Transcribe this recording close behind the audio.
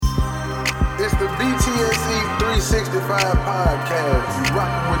BTSE 365 podcast. You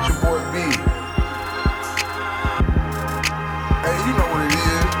rocking with your boy B. Hey, you know what it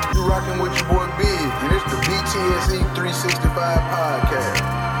is. You rocking with your boy B. And it's the BTSE 365 podcast.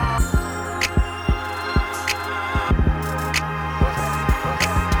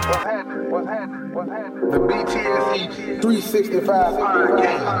 What's happening? The BTSE 365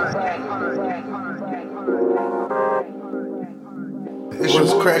 podcast.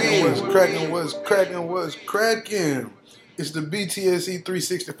 What's cracking? It's the BTSE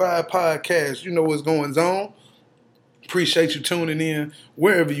 365 podcast. You know what's going on. Appreciate you tuning in,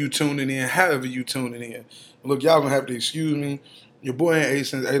 wherever you tuning in, however you tuning in. Look, y'all gonna have to excuse me. Your boy ain't ate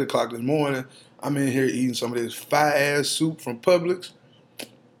since 8 o'clock this morning. I'm in here eating some of this fire-ass soup from Publix.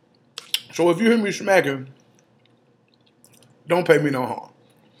 So if you hear me smacking, don't pay me no harm.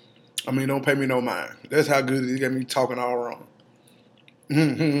 Don't pay me no mind. That's how good it is. Got me talking all wrong.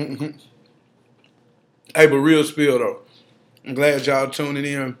 Hey, but real spill though. I'm glad y'all tuning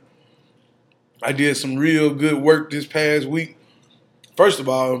in. I did some real good work this past week. First of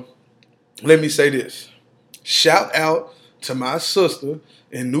all, let me say this. Shout out to my sister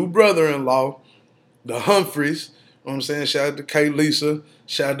and new brother-in-law, the Humphreys. You know what I'm saying? Shout out to Kay Lisa.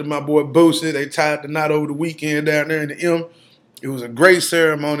 Shout out to my boy Boosie. They tied the knot over the weekend down there in the M. It was a great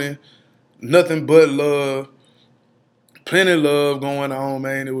ceremony. Nothing but love. Plenty of love going on,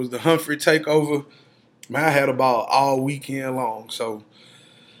 man. It was the Humphrey takeover. Man, I had a ball all weekend long. So,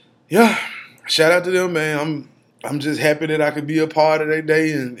 yeah, shout out to them, man. I'm just happy that I could be a part of their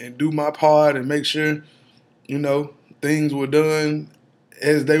day and do my part and make sure, things were done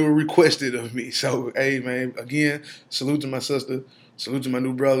as they were requested of me. So, hey, man, again, salute to my sister. Salute to my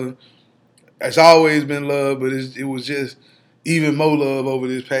new brother. It's always been love, but it was just even more love over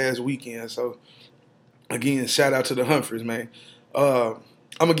this past weekend. So, again, shout out to the Humphreys, man. I'm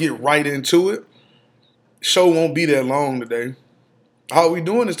going to get right into it. Show won't be that long today. All we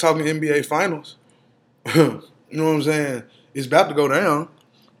doing is talking NBA Finals. You know what I'm saying? It's about to go down.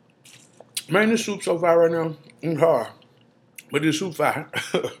 Man, this soup so fire right now. It's hard. But this soup fire.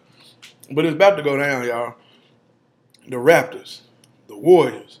 But it's about to go down, y'all. The Raptors. The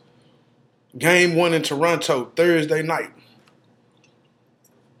Warriors. Game 1 in Toronto, Thursday night.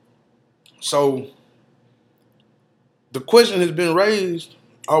 So, the question has been raised,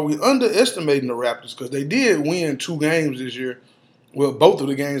 are we underestimating the Raptors? Because they did win 2 games this year. Well, both of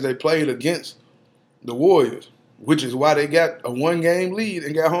the games they played against the Warriors, which is why they got a 1-game lead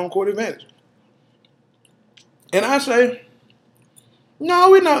and got home court advantage. And I say, no,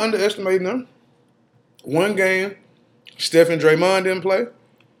 we're not underestimating them. 1 game, Steph and Draymond didn't play.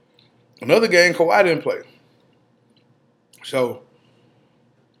 Another game, Kawhi didn't play. So,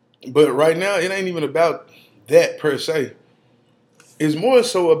 but right now, it ain't even about that per se. It's more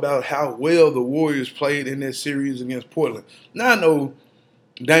so about how well the Warriors played in that series against Portland. Now I know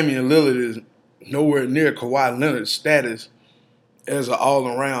Damian Lillard is nowhere near Kawhi Leonard's status as an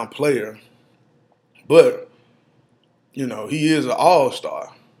all-around player. But, he is an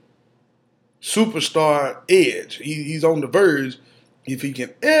all-star. Superstar edge. He's on the verge if he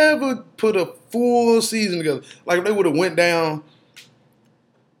can ever put a full season together. Like if they would have went down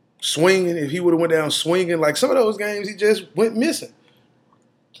swinging, if he would have went down swinging, like some of those games he just went missing.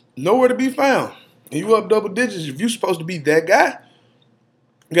 Nowhere to be found. And you up double digits. If you're supposed to be that guy,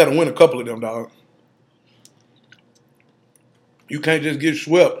 you got to win a couple of them, dog. You can't just get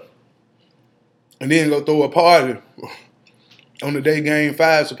swept and then go throw a party on the day Game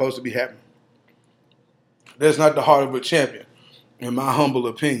 5 is supposed to be happening. That's not the heart of a champion, in my humble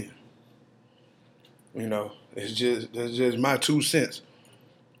opinion. That's just my 2 cents.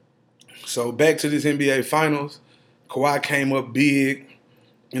 So back to this NBA Finals. Kawhi came up big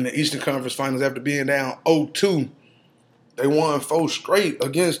in the Eastern Conference Finals after being down 0-2. They won 4 straight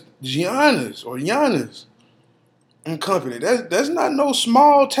against Giannis and company. That's not no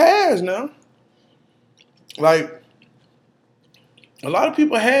small task now. Like, a lot of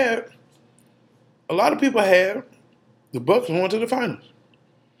people had the Bucks going to the finals.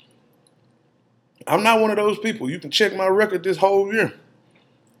 I'm not one of those people. You can check my record this whole year.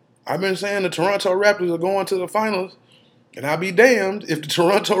 I've been saying the Toronto Raptors are going to the finals, and I'll be damned if the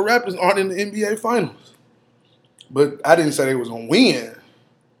Toronto Raptors aren't in the NBA Finals. But I didn't say they was going to win.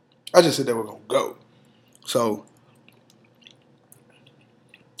 I just said they were going to go. So,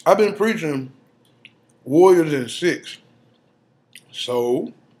 I've been preaching Warriors in 6.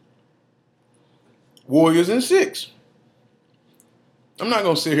 So, Warriors in 6. I'm not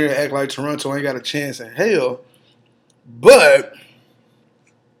going to sit here and act like Toronto ain't got a chance in hell, but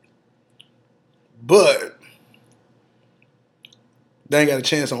they ain't got a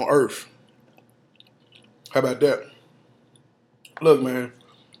chance on earth. How about that? Look, man,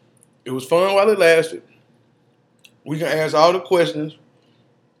 it was fun while it lasted. We can ask all the questions.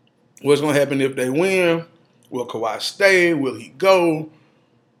 What's going to happen if they win? Will Kawhi stay? Will he go?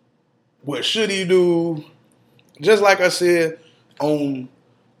 What should he do? Just like I said on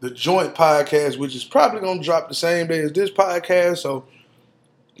the joint podcast, which is probably going to drop the same day as this podcast, so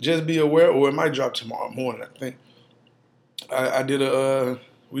just be aware, or it might drop tomorrow morning, I think.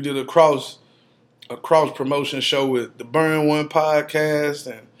 We did a cross promotion show with the Burn One podcast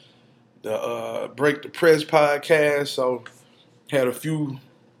and the Break the Press podcast. So had a few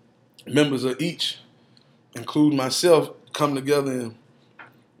members of each, including myself, come together and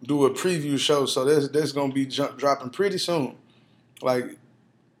do a preview show. So that's going to be dropping pretty soon, like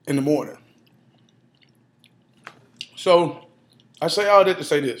in the morning. So I say all that to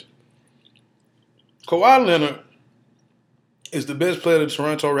say this. Kawhi Leonard is the best player the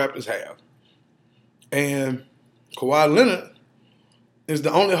Toronto Raptors have. And Kawhi Leonard is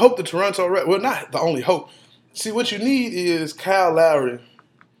the only hope the Toronto Raptors... Well, not the only hope. See, what you need is Kyle Lowry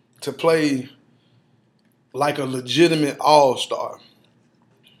to play like a legitimate all-star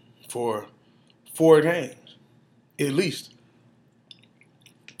for 4 games, at least.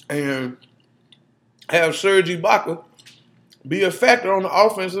 And have Serge Ibaka be a factor on the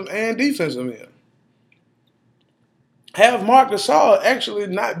offensive and defensive end. Have Marc Gasol actually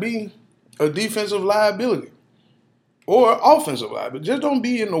not be a defensive liability or offensive liability. Just don't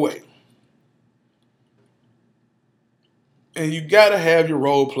be in the way. And you got to have your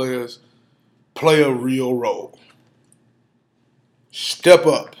role players play a real role. Step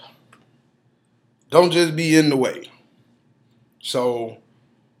up. Don't just be in the way. So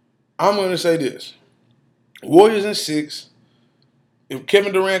I'm going to say this. Warriors in 6. If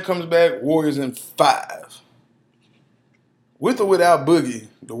Kevin Durant comes back, Warriors in 5. With or without Boogie,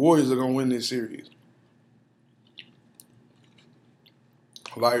 the Warriors are going to win this series.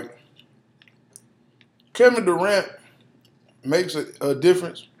 Like, Kevin Durant makes a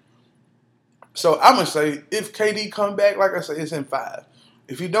difference. So I'm going to say, if KD come back, like I said, it's in 5.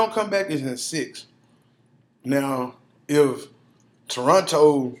 If he don't come back, it's in 6. Now, if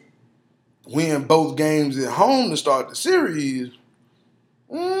Toronto win both games at home to start the series,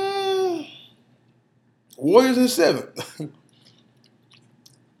 Warriors in 7.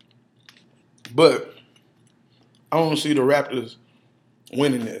 But I don't see the Raptors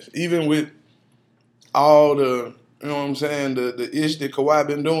winning this. Even with all the, you know what I'm saying, the ish that Kawhi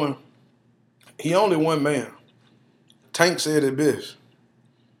been doing, he only one man. Tank said it best.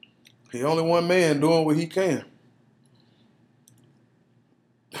 He only one man doing what he can.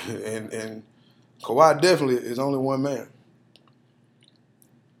 And Kawhi definitely is only one man.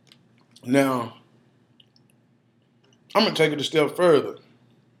 Now, I'm going to take it a step further.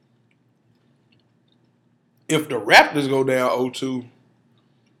 If the Raptors go down 0-2,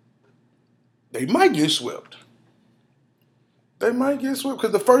 they might get swept. They might get swept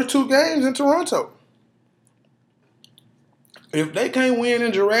because the first 2 games in Toronto. If they can't win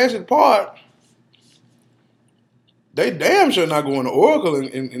in Jurassic Park, they damn sure not going to Oracle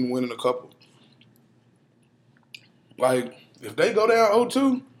and winning a couple. Like, if they go down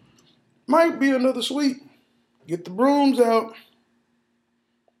 0-2, might be another sweep. Get the brooms out.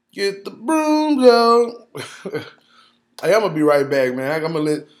 Get the brooms out. Hey, I'm gonna be right back, man. I'm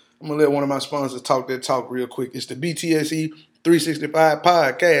gonna let one of my sponsors talk that talk real quick. It's the BTSE 365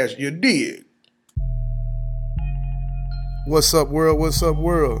 podcast. You dig? What's up, world? What's up,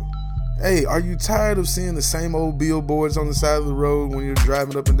 world? Hey, are you tired of seeing the same old billboards on the side of the road when you're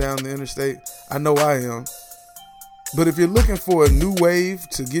driving up and down the interstate? I know I am. But if you're looking for a new wave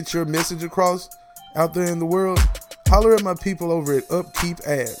to get your message across out there in the world, holler at my people over at Upkeep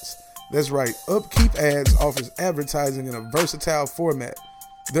Ads. That's right, Upkeep Ads offers advertising in a versatile format.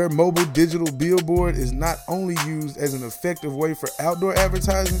 Their mobile digital billboard is not only used as an effective way for outdoor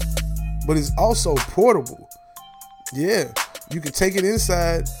advertising, but it's also portable. Yeah, you can take it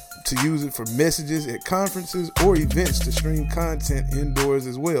inside to use it for messages at conferences or events to stream content indoors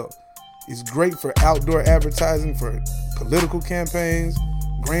as well. It's great for outdoor advertising for political campaigns,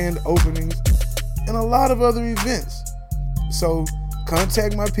 grand openings, and a lot of other events. So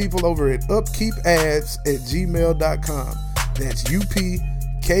contact my people over at upkeepads@gmail.com. That's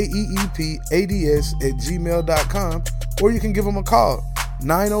UPKEEPADS@gmail.com. Or you can give them a call,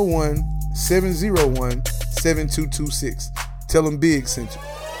 901-701-7226. Tell them Big sent you.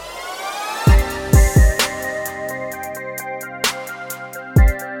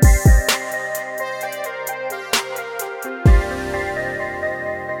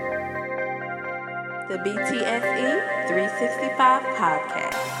 The BTSE 365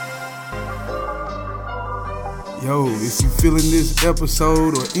 podcast. Yo, if you feeling this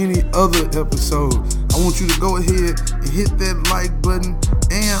episode or any other episode, I want you to go ahead and hit that like button,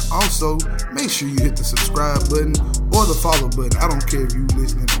 and also make sure you hit the subscribe button or the follow button. I don't care if you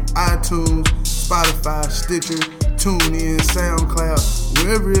listening on iTunes, Spotify, Stitcher, TuneIn, SoundCloud,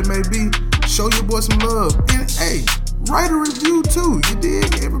 wherever it may be. Show your boy some love, and hey, write a review too. You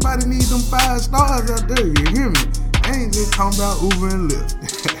dig? Everybody needs them 5 stars out there. You hear me? I ain't just talking about Uber and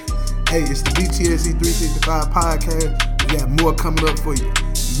Lyft. Hey, it's the BTSE 365 podcast. We got more coming up for you.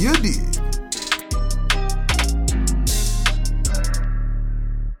 You dig?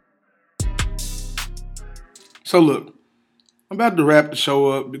 So look, I'm about to wrap the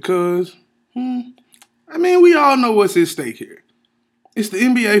show up because, we all know what's at stake here. It's the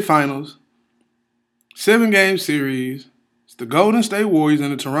NBA Finals, 7-game series. It's the Golden State Warriors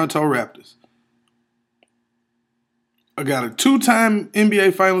and the Toronto Raptors. I got a 2-time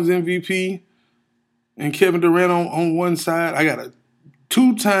NBA Finals MVP and Kevin Durant on one side. I got a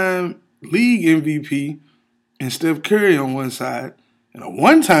 2-time league MVP and Steph Curry on one side. And a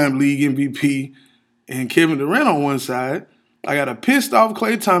 1-time league MVP and Kevin Durant on one side. I got a pissed off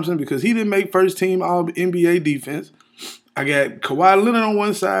Klay Thompson because he didn't make first team all NBA defense. I got Kawhi Leonard on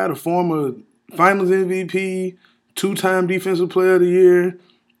one side, a former Finals MVP, 2-time Defensive Player of the Year,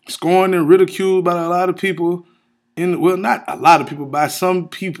 scorned and ridiculed by a lot of people. Not a lot of people, by some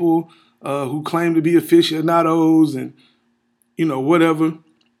people who claim to be aficionados and, whatever,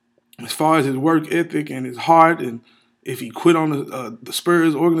 as far as his work ethic and his heart and if he quit on the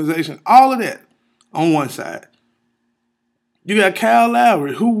Spurs organization, all of that on one side. You got Kyle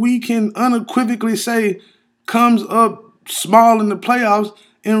Lowry, who we can unequivocally say comes up small in the playoffs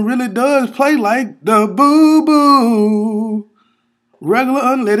and really does play like the boo-boo regular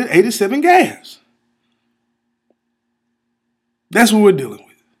unleaded 87 gas. That's what we're dealing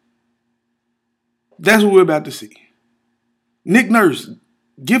with. That's what we're about to see. Nick Nurse,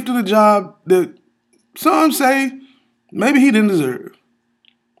 gifted a job that some say maybe he didn't deserve.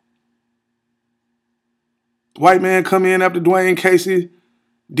 White man come in after Dwayne Casey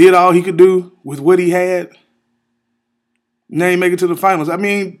did all he could do with what he had. Now he make it to the finals.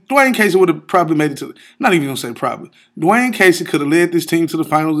 Dwayne Casey would have probably made it to not even going to say probably. Dwayne Casey could have led this team to the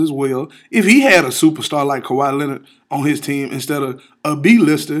finals as well if he had a superstar like Kawhi Leonard on his team instead of a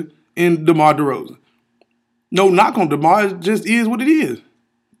B-lister in DeMar DeRozan. No knock on DeMar, it just is what it is.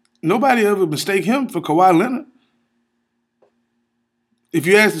 Nobody ever mistake him for Kawhi Leonard. If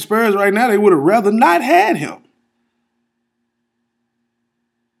you ask the Spurs right now, they would have rather not had him.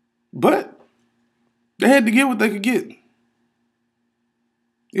 But they had to get what they could get.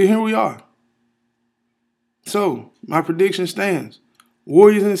 And here we are. So, my prediction stands.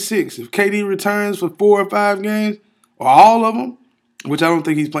 Warriors in 6. If KD returns for 4 or 5 games, or all of them, which I don't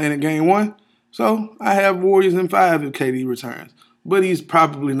think he's playing in game 1, so I have Warriors in 5 if KD returns. But he's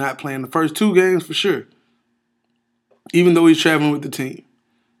probably not playing the first 2 games for sure, even though he's traveling with the team.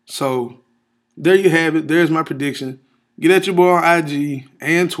 So, there you have it. There's my prediction. Get at your boy on IG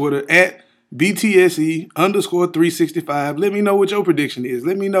and Twitter at BTSE_365. Let me know what your prediction is.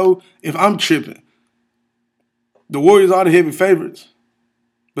 Let me know if I'm tripping. The Warriors are the heavy favorites,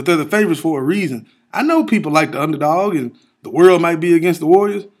 but they're the favorites for a reason. I know people like the underdog and the world might be against the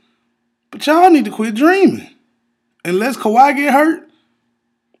Warriors, but y'all need to quit dreaming. Unless Kawhi get hurt,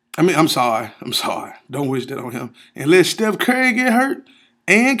 I'm sorry. Don't wish that on him. Unless Steph Curry get hurt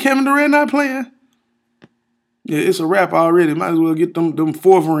and Kevin Durant not playing, yeah, it's a wrap already. Might as well get them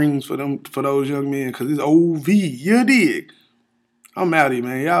 4th rings for those young men because it's OV. You dig? I'm out here,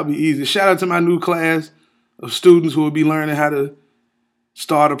 man. Y'all be easy. Shout out to my new class of students who will be learning how to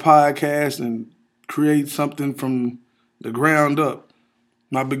start a podcast and create something from the ground up.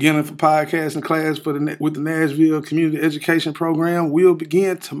 My beginner for podcasting class with the Nashville Community Education Program will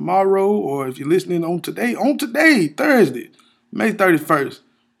begin tomorrow, or if you're listening on today, Thursday, May 31st.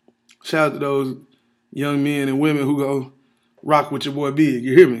 Shout out to those young men and women who go rock with your boy Big.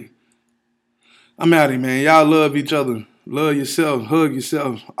 You hear me? I'm out here, man. Y'all love each other. Love yourself. Hug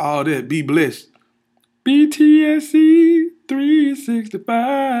yourself. All that. Be blessed. BTSE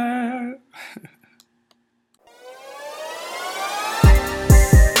 365.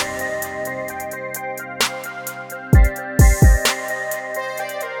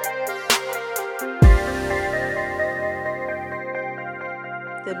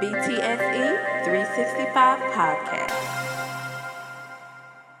 The BTSE 365 podcast.